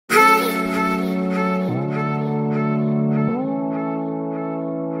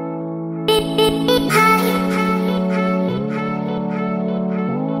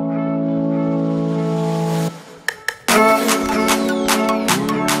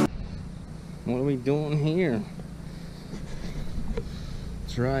What are we doing here?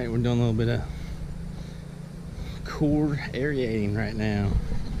 That's right, we're doing a little bit of core aerating right now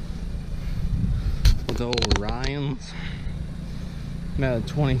with the old Ryans. About a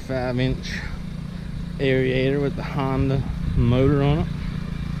 25-inch aerator with the Honda motor on it.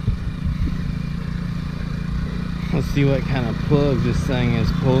 Let's see what kind of plug this thing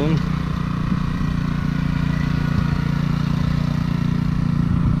is pulling.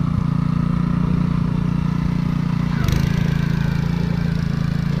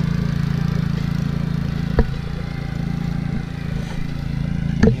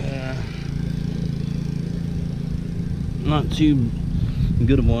 Not too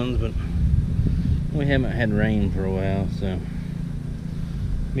good of ones, but we haven't had rain for a while, so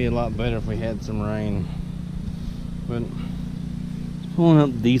it'd be a lot better if we had some rain. But it's pulling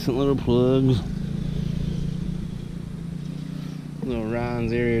up decent little plugs. Little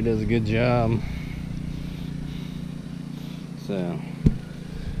Ryan's area does a good job. So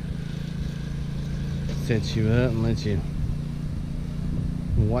set you up and let you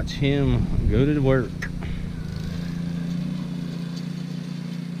watch him go to work.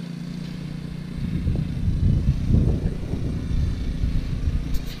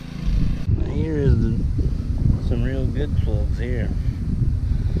 Here is some real good plugs here.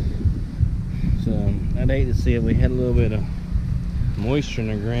 So I'd hate to see if we had a little bit of moisture in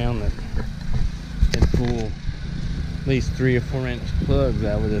the ground that would pull at least 3 or 4 inch plugs,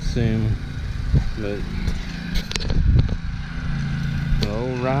 I would assume. But the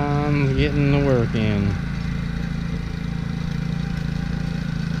old Ryan's getting the work in.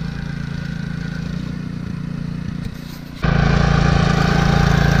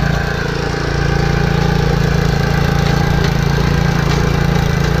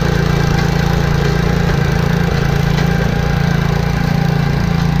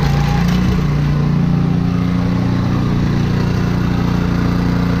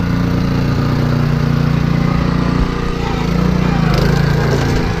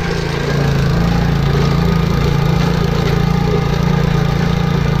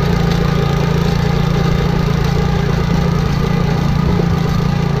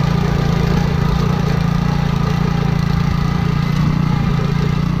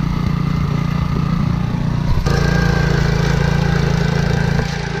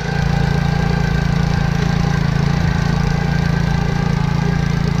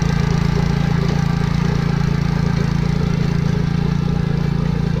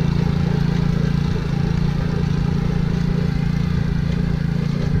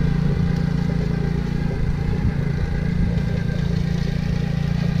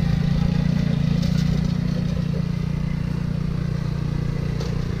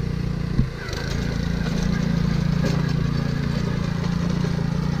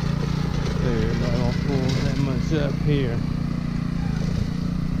 Up here.